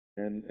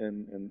And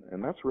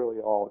that's really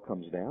all it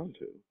comes down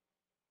to.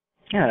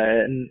 Yeah,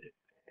 and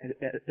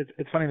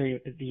it's funny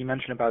that you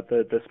mentioned about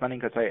the spending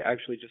cuts. I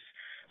actually just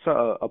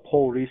saw a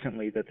poll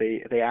recently that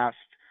they asked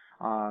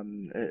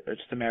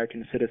just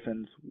American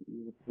citizens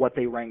what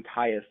they ranked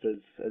highest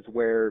as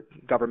where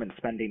government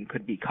spending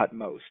could be cut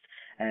most,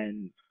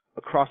 and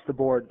across the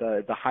board,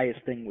 the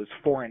highest thing was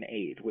foreign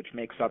aid, which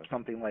makes up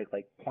something like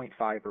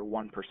 0.5 or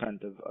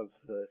 1%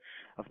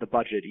 of the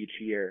budget each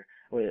year,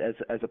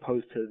 as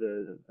opposed to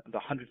the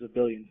hundreds of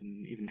billions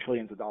and even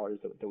trillions of dollars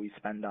that we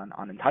spend on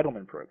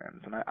entitlement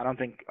programs. And I don't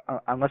think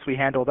unless we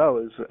handle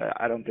those,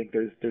 I don't think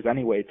there's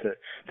any way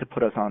to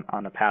put us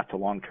on a path to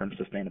long-term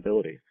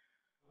sustainability.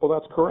 Well,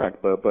 that's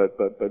correct,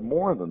 but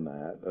more than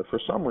that, for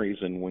some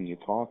reason, when you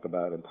talk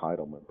about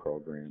entitlement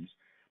programs,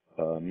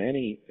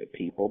 many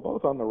people,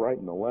 both on the right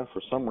and the left,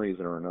 for some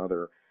reason or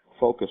another,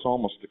 focus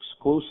almost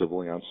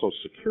exclusively on Social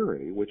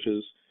Security, which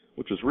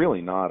is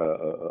really not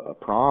a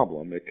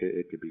problem. It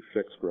could be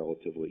fixed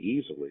relatively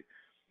easily.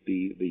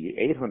 The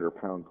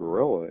 800-pound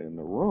gorilla in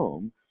the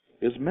room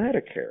is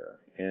Medicare,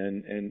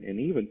 and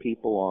even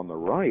people on the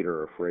right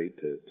are afraid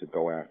to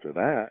go after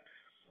that.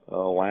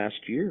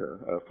 Last year,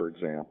 for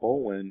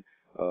example, when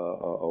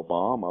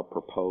Obama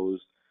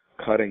proposed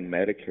cutting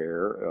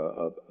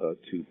Medicare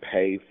to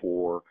pay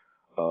for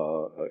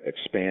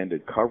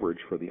expanded coverage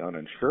for the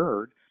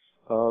uninsured,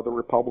 the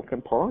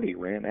Republican Party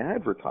ran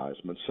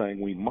advertisements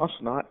saying we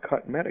must not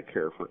cut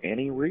Medicare for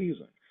any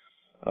reason.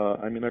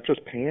 I mean, that's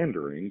just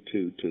pandering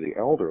to the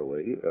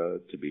elderly,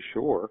 to be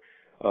sure,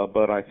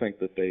 but I think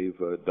that they've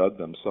dug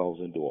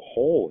themselves into a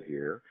hole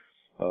here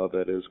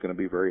that is going to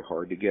be very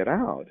hard to get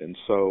out. And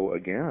so,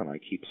 again, I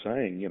keep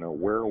saying,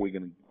 where are we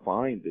going to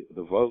find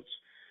the votes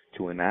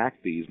to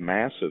enact these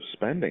massive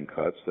spending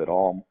cuts that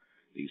all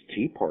these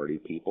Tea Party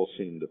people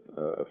seem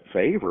to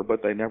favor,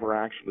 but they never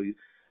actually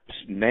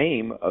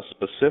name a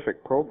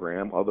specific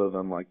program other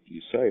than, like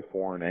you say,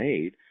 foreign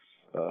aid,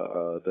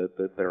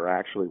 that they're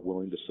actually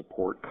willing to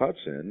support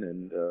cuts in.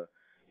 And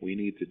we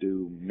need to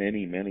do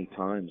many, many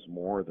times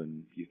more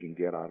than you can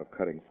get out of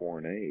cutting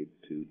foreign aid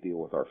to deal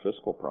with our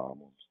fiscal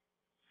problems.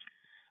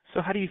 So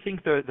how do you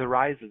think the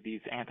rise of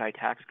these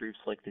anti-tax groups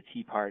like the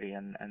Tea Party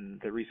and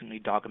the recently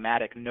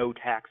dogmatic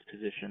no-tax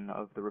position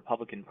of the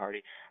Republican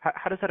Party,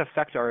 how does that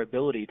affect our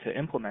ability to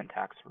implement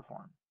tax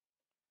reform?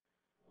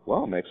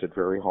 Well, it makes it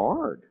very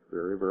hard,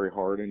 very, very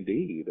hard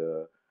indeed.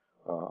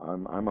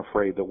 I'm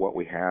afraid that what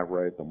we have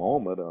right at the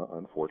moment,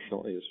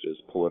 unfortunately, is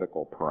just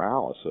political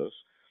paralysis,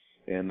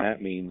 and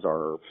that means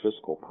our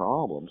fiscal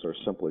problems are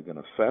simply going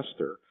to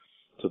fester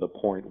to the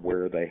point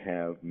where they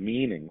have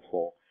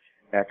meaningful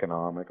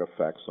economic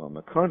effects on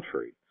the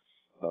country.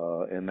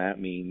 And that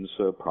means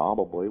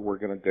probably we're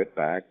going to get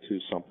back to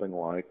something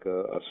like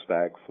a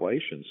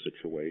stagflation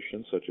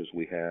situation, such as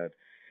we had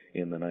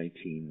in the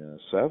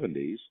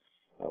 1970s,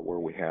 where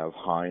we have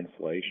high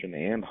inflation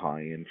and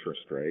high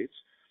interest rates.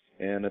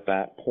 And at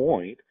that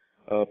point,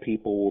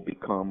 people will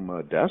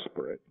become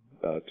desperate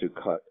to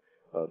cut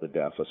the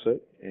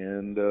deficit,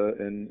 and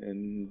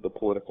the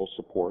political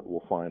support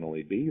will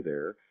finally be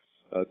there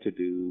to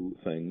do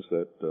things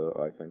that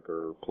I think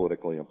are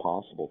politically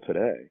impossible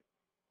today.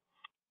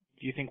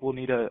 Do you think we'll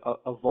need a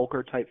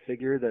Volcker-type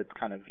figure that's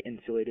kind of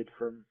insulated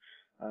from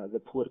the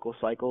political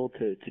cycle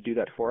to do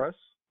that for us?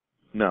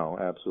 No,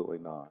 absolutely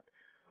not.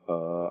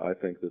 I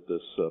think that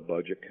this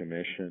budget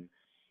commission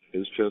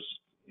is just,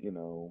 I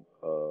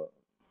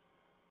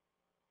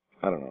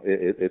don't know.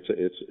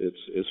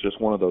 It's just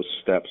one of those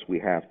steps we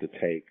have to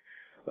take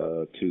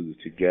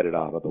to get it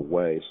out of the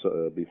way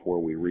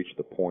before we reach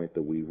the point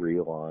that we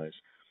realize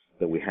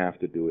that we have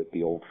to do it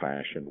the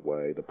old-fashioned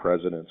way. The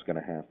president's going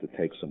to have to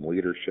take some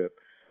leadership.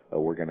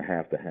 We're going to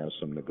have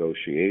some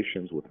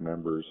negotiations with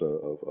members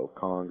of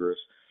Congress.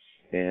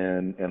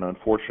 And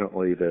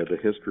unfortunately, the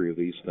history of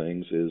these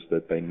things is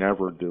that they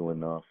never do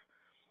enough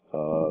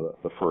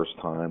the first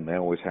time. They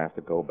always have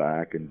to go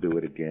back and do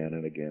it again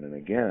and again and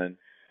again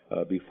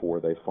before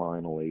they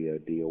finally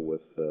deal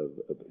with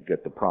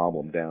get the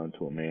problem down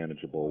to a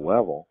manageable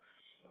level.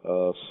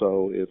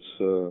 So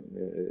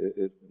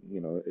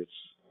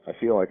I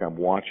feel like I'm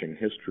watching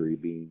history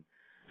being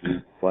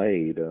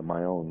replayed,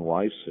 my own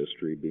life's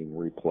history being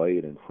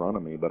replayed in front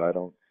of me, but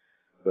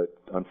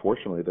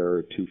unfortunately there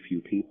are too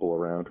few people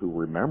around who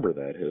remember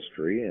that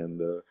history,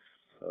 and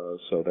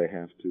so they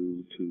have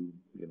to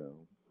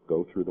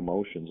go through the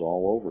motions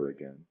all over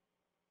again.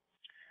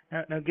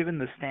 Now, given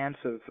the stance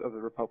of the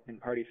Republican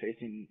Party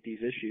facing these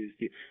issues,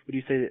 would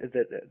you say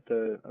that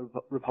the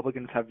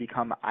Republicans have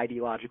become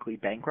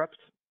ideologically bankrupt?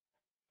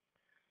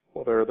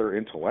 Well, they're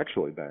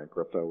intellectually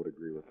bankrupt. I would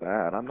agree with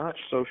that. I'm not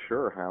so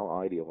sure how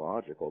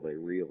ideological they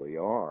really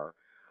are.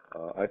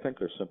 I think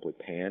they're simply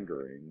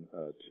pandering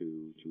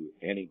to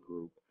any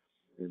group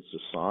in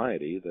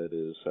society that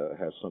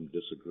has some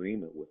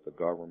disagreement with the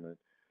government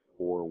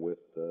or with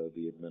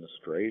the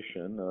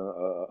administration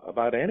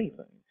about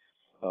anything.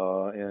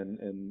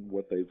 And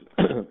what they've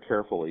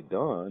carefully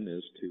done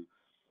is to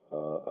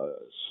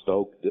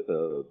stoke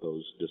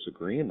those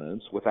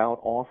disagreements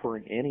without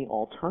offering any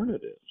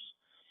alternatives.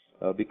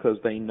 because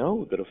they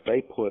know that if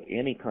they put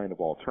any kind of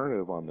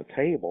alternative on the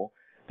table,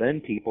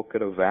 then people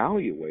could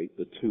evaluate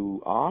the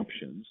two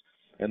options,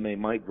 and they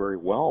might very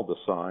well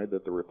decide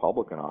that the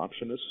Republican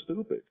option is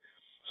stupid.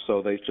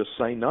 So they just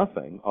say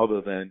nothing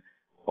other than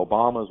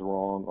Obama's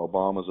wrong,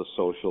 Obama's a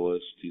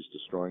socialist, he's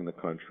destroying the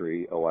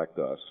country, elect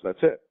us.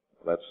 That's it.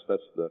 That's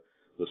the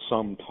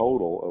sum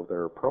total of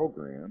their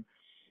program.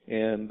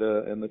 And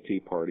the Tea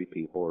Party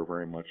people are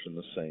very much in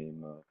the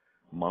same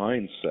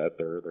mindset.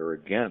 They're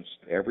against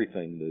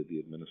everything that the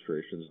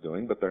administration is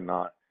doing, but they're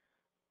not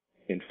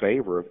in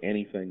favor of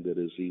anything that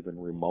is even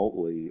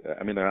remotely.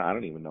 I mean, I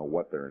don't even know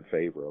what they're in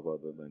favor of,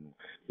 other than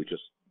we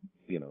just,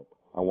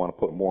 I want to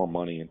put more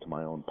money into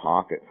my own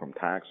pocket from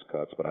tax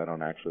cuts, but I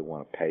don't actually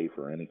want to pay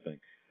for anything,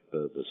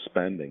 the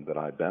spending that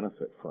I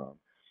benefit from.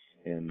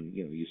 And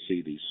you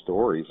see these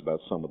stories about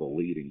some of the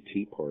leading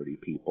Tea Party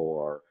people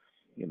are,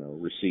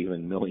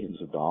 receiving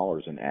millions of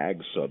dollars in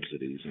ag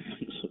subsidies and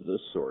things of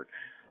this sort.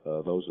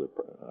 Those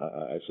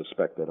are, I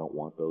suspect they don't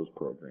want those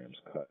programs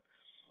cut.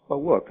 But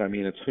look, I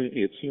mean,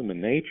 it's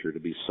human nature to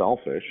be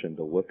selfish and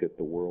to look at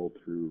the world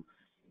through,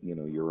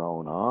 your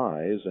own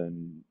eyes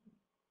and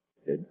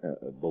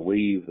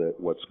believe that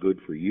what's good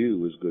for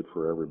you is good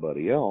for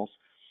everybody else.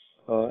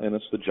 And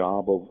it's the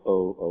job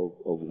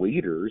of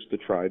leaders to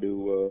try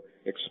to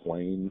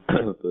explain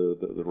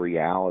the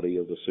reality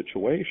of the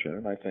situation.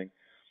 And I think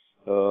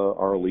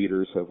our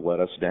leaders have let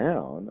us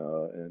down,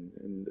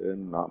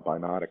 and not by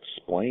not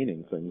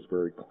explaining things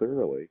very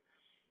clearly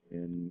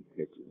and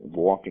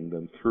walking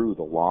them through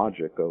the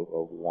logic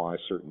of why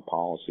certain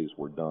policies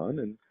were done.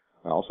 And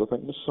I also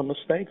think some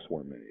mistakes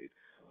were made.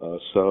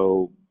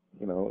 So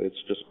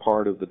it's just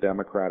part of the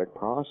democratic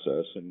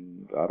process,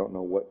 and I don't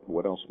know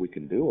what else we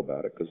can do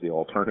about it, because the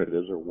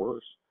alternatives are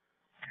worse.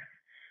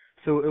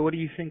 So what do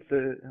you think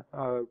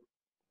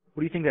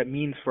what do you think that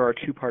means for our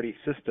two-party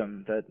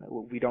system, that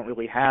we don't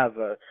really have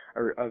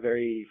a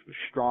very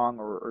strong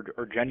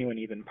or genuine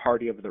even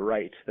party of the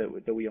right,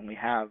 that we only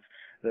have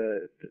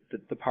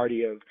the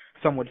party of,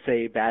 some would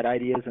say, bad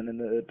ideas, and then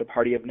the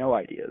party of no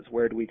ideas?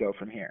 Where do we go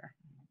from here?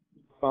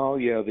 Well,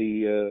 yeah,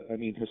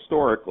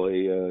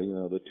 historically,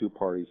 the two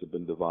parties have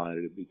been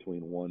divided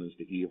between one is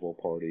the evil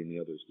party and the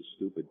other is the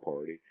stupid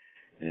party,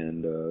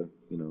 and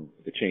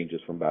it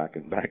changes from back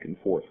and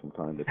forth from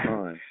time to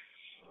time.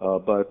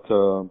 But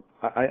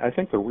I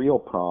think the real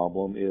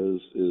problem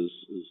is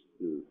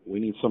we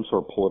need some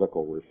sort of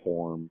political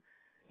reform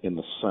in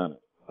the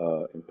Senate,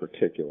 in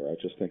particular. I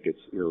just think it's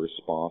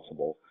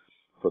irresponsible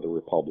for the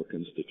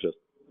Republicans to just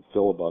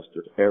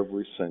filibuster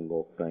every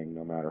single thing,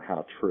 no matter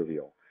how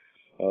trivial.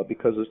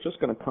 Because it's just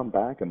going to come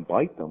back and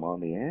bite them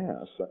on the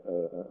ass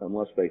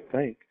unless they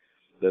think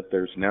that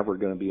there's never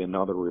going to be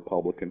another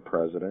Republican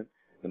president,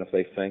 and if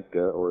they think,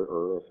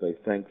 or if they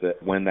think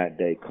that when that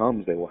day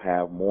comes they will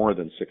have more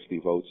than 60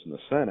 votes in the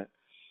Senate,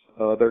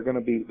 they're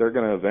going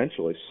to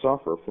eventually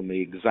suffer from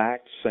the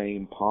exact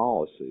same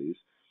policies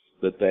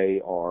that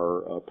they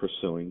are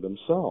pursuing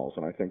themselves,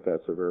 and I think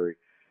that's a very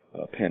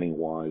penny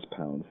wise,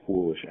 pound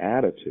foolish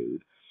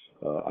attitude.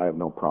 I have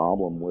no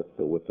problem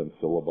with them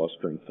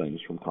filibustering things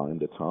from time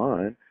to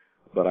time,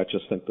 but I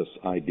just think this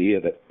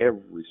idea that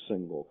every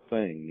single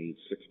thing needs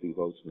 60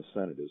 votes in the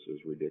Senate is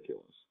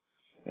ridiculous.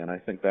 And I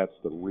think that's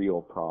the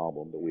real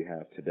problem that we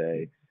have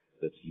today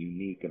that's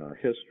unique in our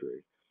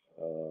history.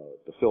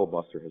 The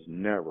filibuster has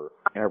never,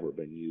 ever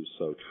been used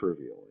so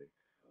trivially.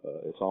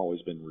 It's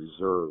always been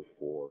reserved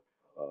for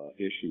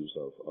issues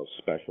of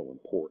special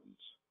importance.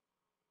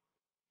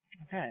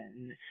 Okay.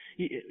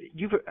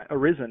 You've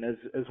arisen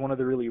as one of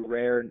the really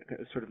rare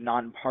sort of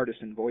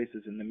nonpartisan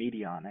voices in the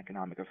media on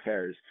economic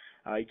affairs.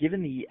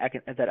 Given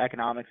that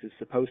economics is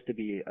supposed to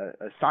be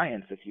a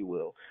science, if you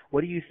will,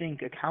 what do you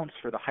think accounts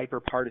for the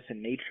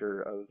hyper-partisan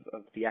nature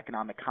of the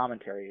economic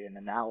commentary and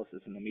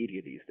analysis in the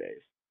media these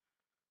days?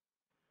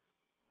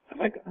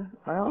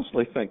 I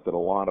honestly think that a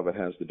lot of it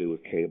has to do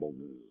with cable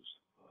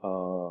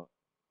news.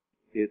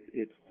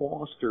 It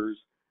fosters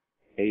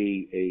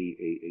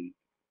a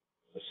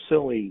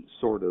silly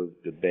sort of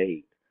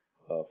debate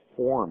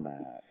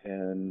format,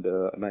 and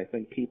I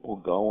think people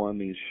go on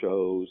these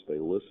shows, they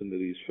listen to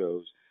these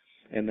shows,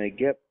 and they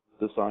get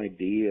this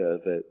idea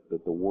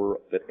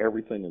that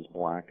everything is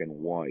black and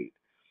white.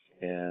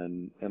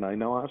 And I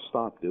know I've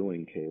stopped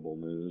doing cable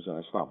news, and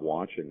I stopped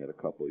watching it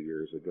a couple of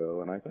years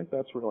ago, and I think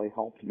that's really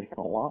helped me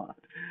a lot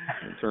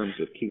in terms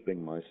of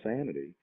keeping my sanity.